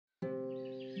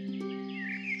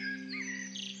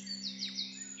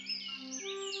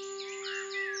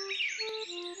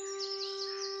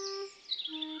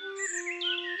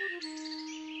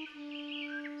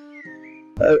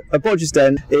a bodger's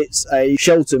den, it's a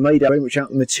shelter made out very much out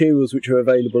of the materials which are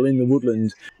available in the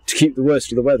woodland to keep the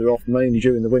worst of the weather off, mainly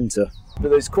during the winter. But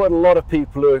there's quite a lot of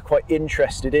people who are quite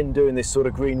interested in doing this sort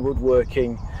of green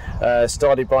woodworking.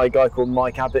 Started by a guy called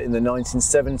Mike Abbott in the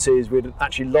 1970s. We'd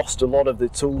actually lost a lot of the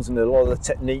tools and a lot of the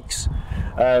techniques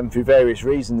for various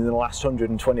reasons in the last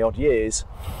 120 odd years.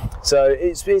 So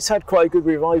it's had quite a good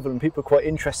revival, and people are quite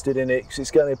interested in it because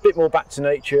it's going a bit more back to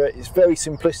nature. It's very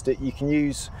simplistic. You can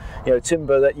use,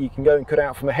 timber that you can go and cut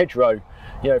out from a hedgerow,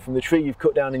 from the tree you've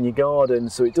cut down in your garden.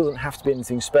 So it doesn't have to be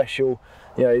anything special.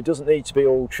 It doesn't need to be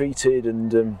all treated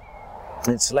and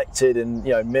selected and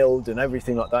milled and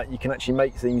everything like that. You can actually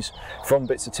make things from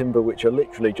bits of timber which are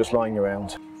literally just lying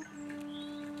around.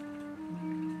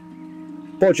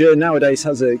 Bodger nowadays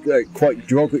has a quite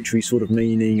derogatory sort of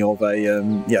meaning of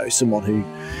a someone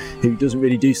who doesn't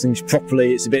really do things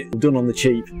properly. It's a bit done on the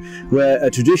cheap, where a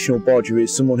traditional bodger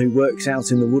is someone who works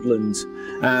out in the woodlands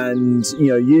and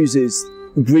uses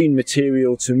green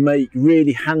material to make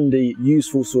really handy,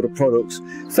 useful sort of products.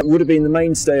 That would have been the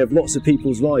mainstay of lots of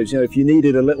people's lives. If you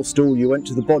needed a little stool, you went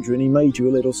to the bodger and he made you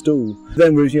a little stool.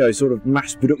 Then with sort of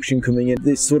mass production coming in,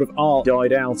 this sort of art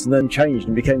died out and then changed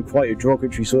and became quite a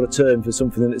derogatory sort of term for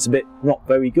something that's a bit not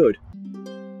very good.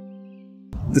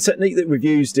 The technique that we've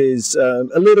used is a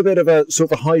little bit of a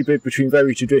sort of a hybrid between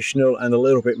very traditional and a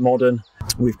little bit modern.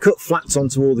 We've cut flats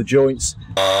onto all the joints.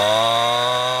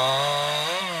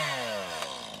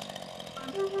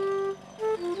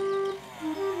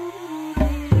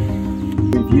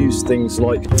 We've used things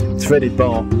like threaded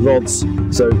bar rods,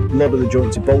 so a lot of the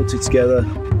joints are bolted together,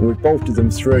 and we've bolted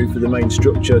them through for the main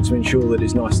structure to ensure that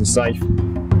it's nice and safe.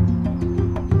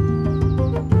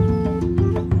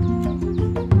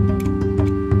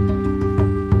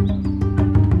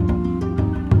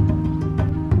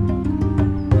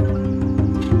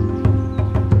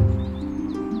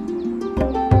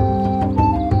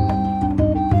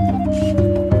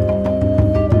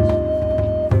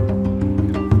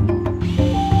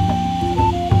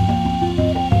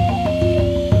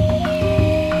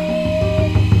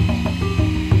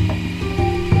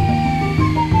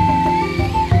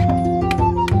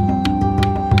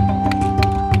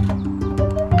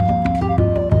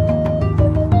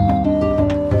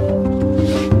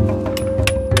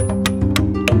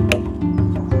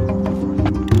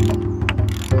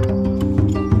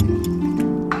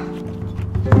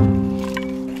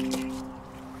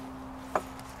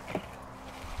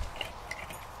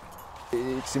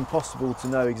 It's impossible to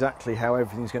know exactly how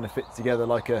everything's going to fit together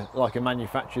like a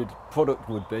manufactured product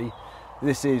would be.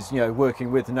 This is,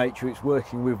 working with nature. It's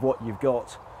working with what you've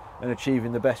got and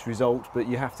achieving the best result, but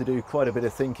you have to do quite a bit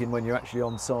of thinking when you're actually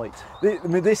on site.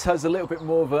 This has a little bit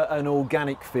more of an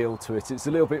organic feel to it. It's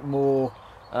a little bit more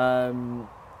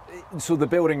so the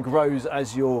building grows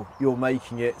as you're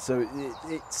making it, so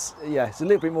it's a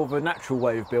little bit more of a natural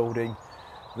way of building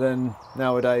than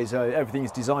nowadays. Everything's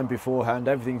designed beforehand,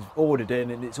 everything's ordered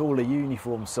in, and it's all a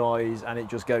uniform size and it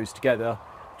just goes together,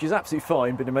 which is absolutely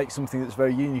fine, but to make something that's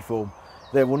very uniform.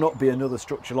 There will not be another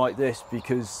structure like this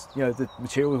because the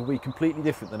material will be completely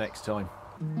different the next time.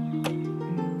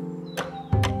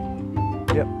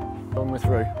 Yep, on we're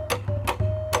through.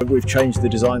 We've changed the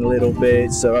design a little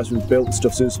bit, so as we've built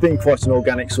stuff, so it's been quite an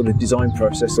organic sort of design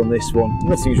process on this one.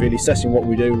 Nothing's really set in what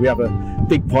we do. We have a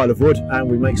big pile of wood and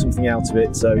we make something out of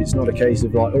it, so it's not a case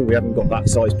of like, oh, we haven't got that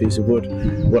size piece of wood,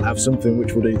 we'll have something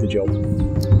which will do the job.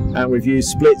 And we've used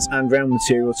splits and round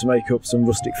material to make up some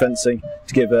rustic fencing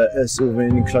to give a sort of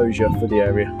an enclosure for the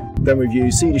area. Then we've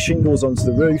used cedar shingles onto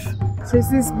the roof. So is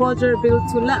this bodger built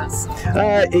to last?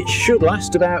 It should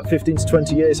last about 15 to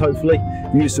 20 years, hopefully.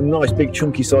 We use some nice big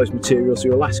chunky sized material, so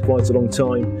it'll last quite a long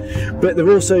time. But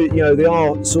they're also, they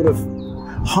are sort of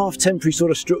half temporary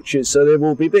sort of structures, so there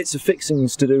will be bits of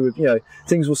fixings to do with,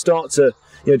 things will start to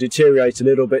deteriorate a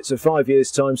little bit. So 5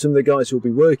 years time, some of the guys who will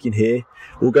be working here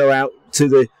will go out to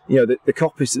the the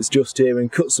coppice that's just here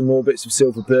and cut some more bits of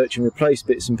silver birch and replace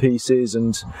bits and pieces,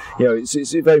 and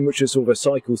it's very much a sort of a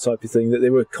cycle type of thing that they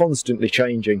were constantly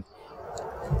changing.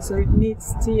 So it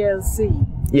needs TLC?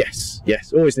 Yes,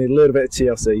 always need a little bit of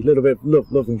TLC, a little bit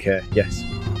of love and care, yes.